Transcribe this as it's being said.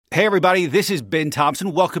Hey, everybody, this is Ben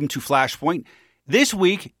Thompson. Welcome to Flashpoint. This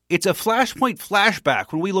week, it's a Flashpoint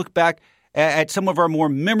flashback when we look back at some of our more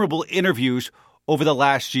memorable interviews over the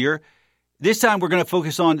last year. This time, we're going to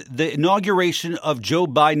focus on the inauguration of Joe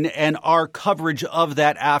Biden and our coverage of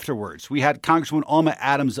that afterwards. We had Congresswoman Alma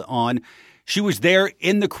Adams on. She was there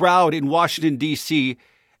in the crowd in Washington, D.C.,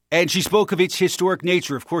 and she spoke of its historic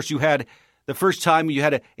nature. Of course, you had the first time you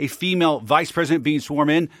had a female vice president being sworn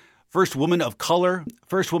in, first woman of color,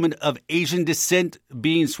 first woman of Asian descent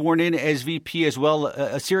being sworn in as VP as well,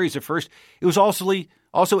 a series of firsts. It was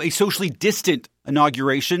also a socially distant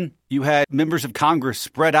inauguration. You had members of Congress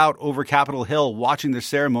spread out over Capitol Hill watching the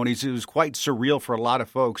ceremonies. It was quite surreal for a lot of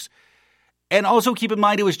folks. And also keep in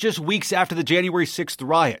mind, it was just weeks after the January 6th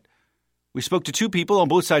riot. We spoke to two people on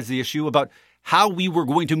both sides of the issue about how we were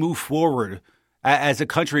going to move forward as a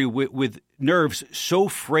country with nerves so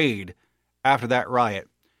frayed after that riot.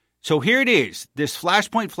 So here it is, this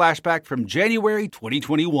Flashpoint flashback from January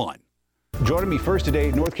 2021. Joining me first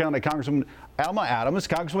today, North Carolina Congresswoman Alma Adams.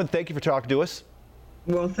 Congresswoman, thank you for talking to us.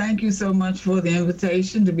 Well, thank you so much for the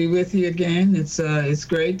invitation to be with you again. It's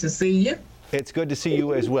great to see you. It's good to see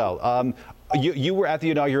you as well. You were at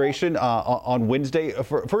the inauguration on Wednesday.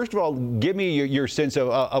 First of all, give me your sense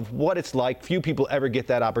of what it's like. Few people ever get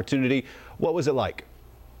that opportunity. What was it like?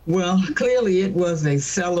 Well, clearly it was a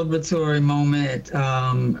celebratory moment.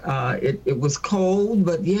 It was cold,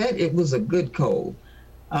 but yet it was a good cold.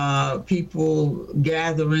 People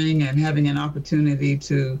gathering and having an opportunity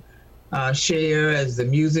to share as the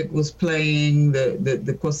music was playing.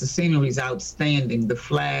 Of course, the scenery is outstanding. The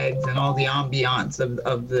flags and all the ambiance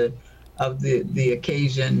of the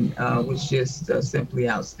occasion was just simply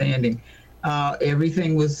outstanding.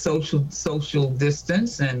 Everything was social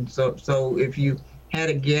distance, and so if you had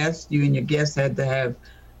a guest, you and your guest had to have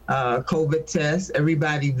COVID tests,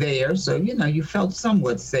 everybody there. So, you felt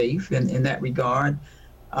somewhat safe in that regard.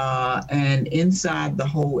 And inside the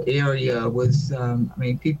whole area was,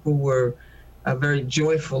 people were very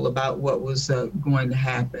joyful about what was going to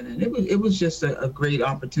happen. And it was just a great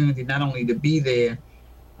opportunity, not only to be there,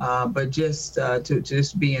 but just to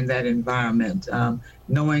just be in that environment,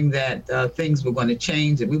 knowing that things were going to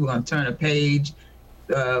change, that we were going to turn a page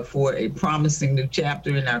for a promising new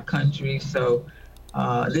chapter in our country. So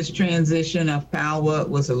this transition of power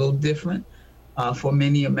was a little different for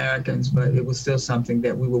many Americans, but it was still something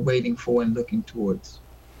that we were waiting for and looking towards.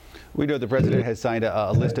 We know the president has signed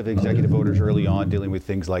a list of executive orders early on dealing with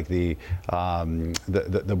things like the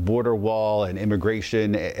border wall and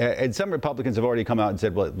immigration. And some Republicans have already come out and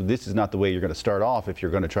said, well, this is not the way you're going to start off if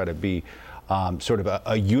you're going to try to be sort of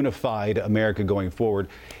a unified America going forward.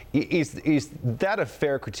 Is that a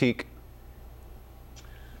fair critique?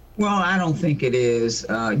 Well, I don't think it is.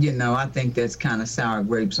 I think that's kind of sour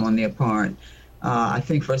grapes on their part. I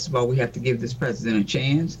think, first of all, we have to give this president a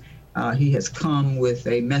chance. He has come with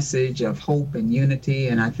a message of hope and unity,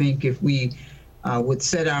 and I think if we would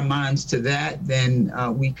set our minds to that, then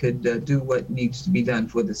we could do what needs to be done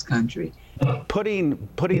for this country. Putting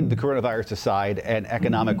the coronavirus aside and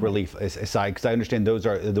economic relief aside, because I understand those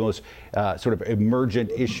are the most sort of emergent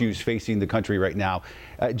issues facing the country right now.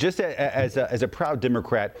 Just as a proud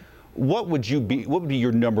Democrat, what would be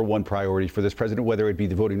your number one priority for this president, whether it be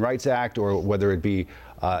the Voting Rights Act or whether it be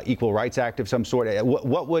Equal Rights Act of some sort?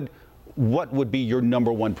 What would be your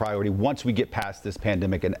number one priority once we get past this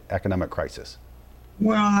pandemic and economic crisis?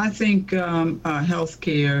 Well, I think health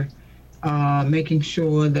care. Making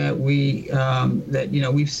sure that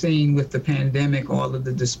we've seen with the pandemic all of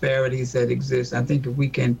the disparities that exist. I think if we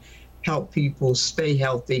can help people stay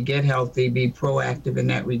healthy, get healthy, be proactive in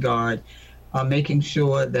that regard, making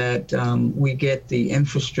sure that we get the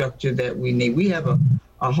infrastructure that we need. We have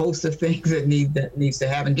a host of things that needs to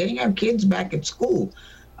happen. Getting our kids back at school,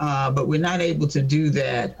 but we're not able to do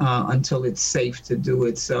that until it's safe to do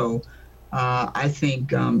it. So. I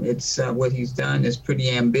think it's what he's done is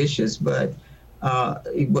pretty ambitious, but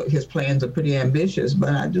his plans are pretty ambitious.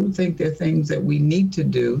 But I do think there are things that we need to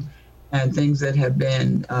do and things that have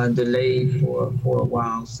been delayed for a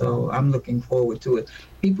while. So I'm looking forward to it.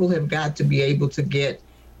 People have got to be able to get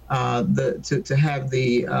be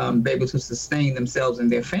able to sustain themselves and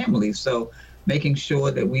their families. So making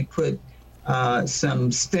sure that we put some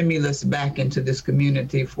stimulus back into this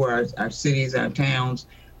community for our cities, our towns,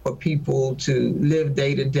 for people to live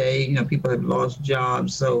day to day. People have lost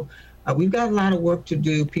jobs. So we've got a lot of work to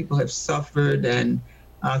do. People have suffered, and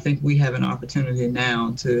I think we have an opportunity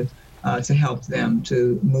now to help them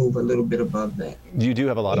to move a little bit above that. You do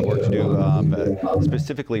have a lot of work to do,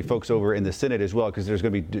 specifically folks over in the Senate as well, because there's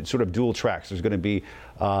going to be sort of dual tracks. There's going to be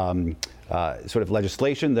sort of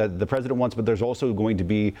legislation that the president wants, but there's also going to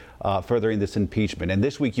be furthering this impeachment. And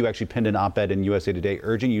this week you actually penned an op-ed in USA Today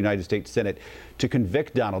urging the United States Senate to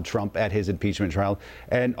convict Donald Trump at his impeachment trial.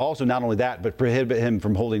 And also not only that, but prohibit him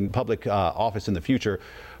from holding public office in the future.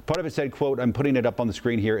 Part of it said, quote, I'm putting it up on the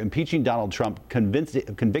screen here, impeaching Donald Trump,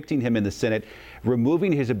 convicting him in the Senate,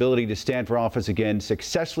 removing his ability to stand for office again,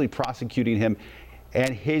 successfully prosecuting him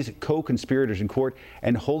and his co-conspirators in court,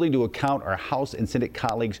 and holding to account our House and Senate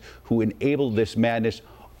colleagues who enabled this madness.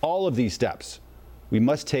 All of these steps we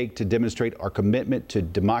must take to demonstrate our commitment to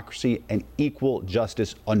democracy and equal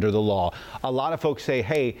justice under the law. A lot of folks say,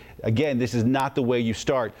 hey, again, this is not the way you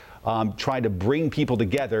start trying to bring people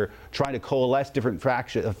together, trying to coalesce different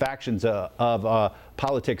factions of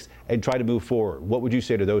politics and try to move forward. What would you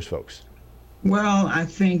say to those folks? Well, I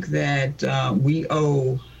think that we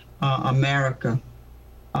owe America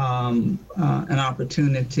an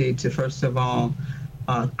opportunity to, first of all,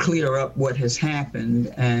 clear up what has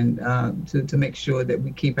happened and to make sure that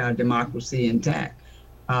we keep our democracy intact.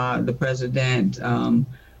 The president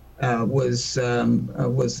was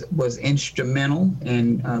instrumental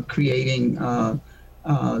in creating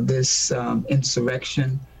this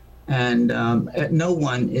insurrection, and no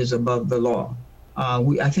one is above the law.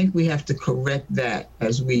 I think we have to correct that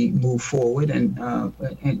as we move forward,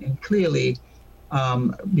 and clearly,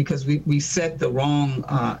 because we set the wrong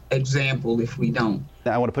example if we don't.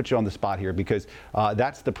 I want to put you on the spot here because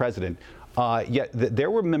that's the president. Yet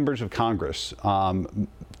there were members of Congress,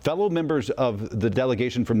 fellow members of the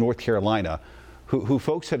delegation from North Carolina, who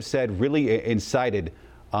folks have said really incited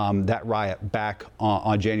that riot back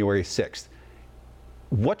on January 6th.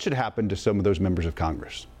 What should happen to some of those members of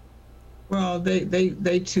Congress? Well,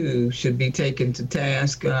 they too should be taken to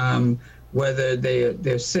task, whether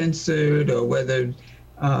they're censored or whether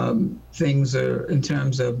things are in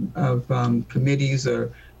terms of committees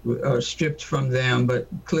are stripped from them. But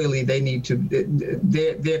clearly they need to,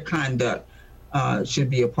 their conduct should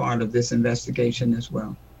be a part of this investigation as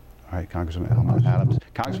well. All right, Congressman Alma Adams.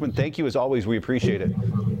 Congressman, thank you as always. We appreciate it.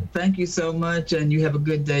 Thank you so much, and you have a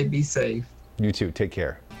good day. Be safe. You too. Take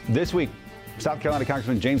care. This week, South Carolina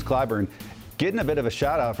Congressman James Clyburn getting a bit of a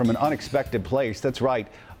shout out from an unexpected place. That's right.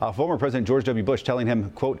 Former President George W. Bush telling him,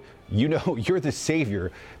 quote, you know, you're the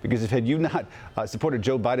savior, because had you not supported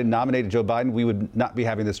Joe Biden, nominated Joe Biden, we would not be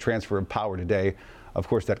having this transfer of power today. Of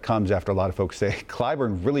course, that comes after a lot of folks say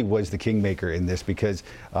Clyburn really was the kingmaker in this, because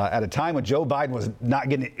at a time when Joe Biden was not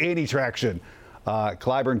getting any traction,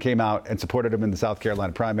 Clyburn came out and supported him in the South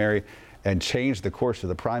Carolina primary and changed the course of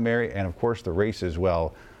the primary and, of course, the race as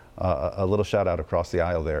well. A little shout out across the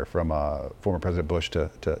aisle there from former President Bush to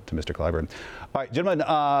Mr. Clyburn. All right, gentlemen,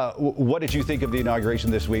 what did you think of the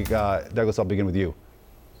inauguration this week? Douglas, I'll begin with you.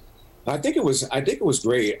 I think it was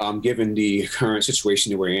great, given the current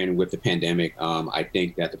situation that we're in with the pandemic. I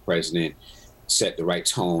think that the president set the right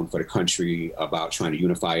tone for the country about trying to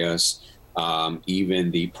unify us.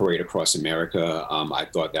 Even the parade across America, I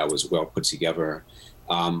thought that was well put together.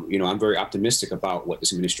 I'm very optimistic about what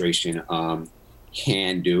this administration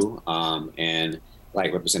can do. And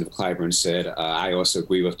like Representative Clyburn said, I also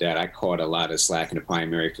agree with that. I caught a lot of slack in the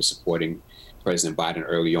primary for supporting President Biden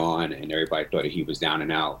early on, and everybody thought that he was down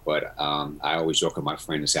and out. But I always joke with my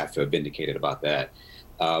friend and say I feel vindicated about that.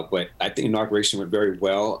 But I think inauguration went very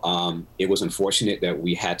well. It was unfortunate that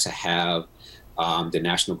we had to have the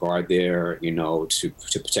National Guard there, to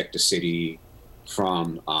protect the city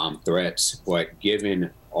from threats. But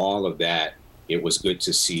given all of that, it was good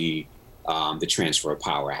to see the transfer of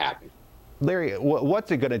power happen. Larry,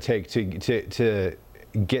 what's it going to take to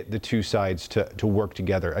get the two sides to work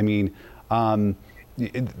together? I mean,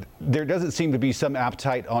 there doesn't seem to be some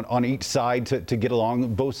appetite on each side to get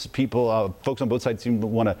along. Both people, folks on both sides seem to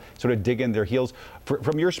want to sort of dig in their heels.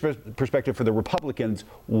 From your perspective, for the Republicans,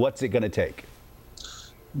 what's it going to take?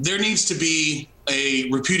 There needs to be a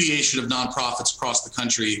repudiation of nonprofits across the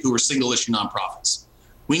country who are single-issue nonprofits.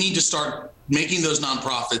 We need to start making those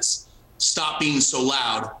nonprofits stop being so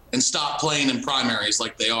loud and stop playing in primaries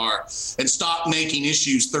like they are, and stop making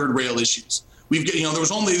issues third-rail issues. We've got,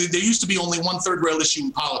 there used to be only one third-rail issue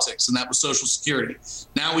in politics, and that was Social Security.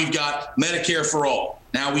 Now we've got Medicare for all.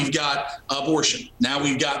 Now we've got abortion. Now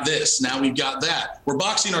we've got this. Now we've got that. We're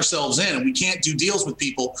boxing ourselves in, and we can't do deals with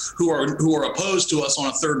people who are opposed to us on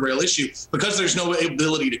a third-rail issue because there's no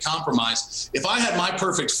ability to compromise. If I had my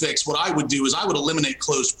perfect fix, what I would do is I would eliminate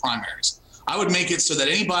closed primaries. I would make it so that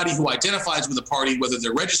anybody who identifies with a party, whether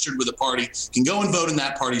they're registered with a party, can go and vote in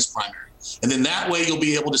that party's primary. And then that way you'll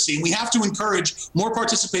be able to see. And we have to encourage more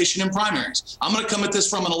participation in primaries. I'm going to come at this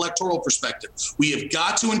from an electoral perspective. We have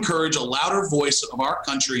got to encourage a louder voice of our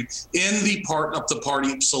country in the part of the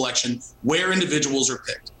party selection where individuals are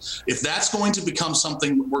picked. If that's going to become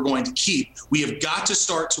something we're going to keep, we have got to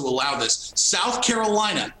start to allow this. South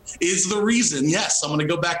Carolina is the reason, yes, I'm going to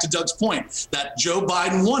go back to Doug's point, that Joe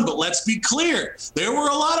Biden won. But let's be clear, there were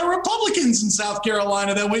a lot of Republicans in South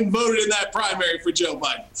Carolina that went and voted in that primary for Joe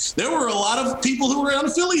Biden. There were a lot of people who were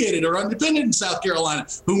unaffiliated or independent in South Carolina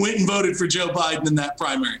who went and voted for Joe Biden in that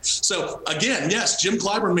primary. So again, yes, Jim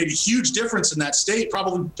Clyburn made a huge difference in that state,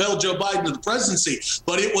 probably propelled Joe Biden to the presidency,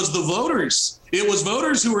 but it was the voters. It was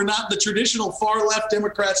voters who were not the traditional far-left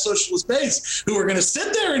Democrat socialist base who were going to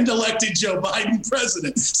sit there and elected Joe Biden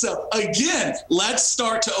president. So again, let's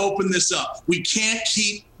start to open this up. We can't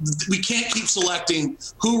keep selecting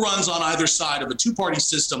who runs on either side of a two-party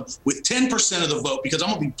system with 10% of the vote, because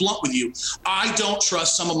I'm going to be blunt with you. I don't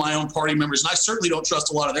trust some of my own party members, and I certainly don't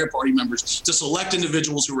trust a lot of their party members to select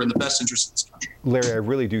individuals who are in the best interest of this country. Larry, I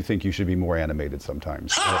really do think you should be more animated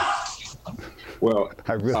sometimes. Well,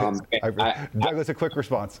 Douglas, a quick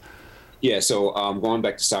response. Yeah, so going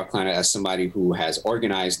back to South Carolina, as somebody who has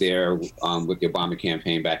organized there with the Obama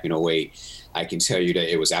campaign back in 2008, I can tell you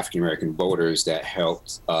that it was African-American voters that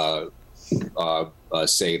helped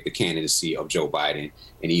save the candidacy of Joe Biden.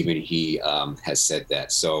 And even he has said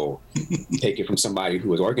that. So take it from somebody who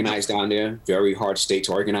was organized down there, very hard state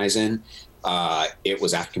to organize in. It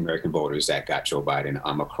was African-American voters that got Joe Biden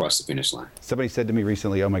across the finish line. Somebody said to me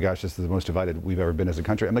recently, oh my gosh, this is the most divided we've ever been as a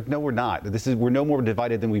country. I'm like, no, we're not. We're no more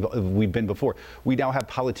divided than we've been before. We now have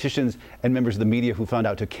politicians and members of the media who found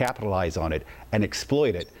out to capitalize on it and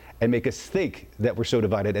exploit it and make us think that we're so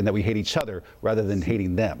divided and that we hate each other rather than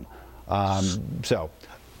hating them. So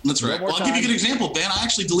that's right. Well, I'll give you a good example, Ben. I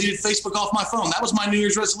actually deleted Facebook off my phone. That was my New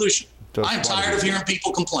Year's resolution. So I'm tired of hearing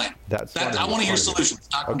people complain. I want to hear solutions,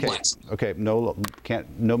 not complaints. Okay. No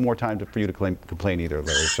more time for you to complain either,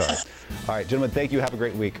 Larry. Sorry. All right, gentlemen, thank you. Have a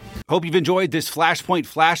great week. Hope you've enjoyed this Flashpoint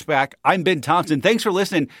Flashback. I'm Ben Thompson. Thanks for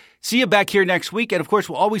listening. See you back here next week. And, of course,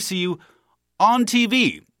 we'll always see you on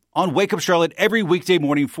TV on Wake Up Charlotte every weekday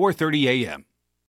morning, 4:30 a.m.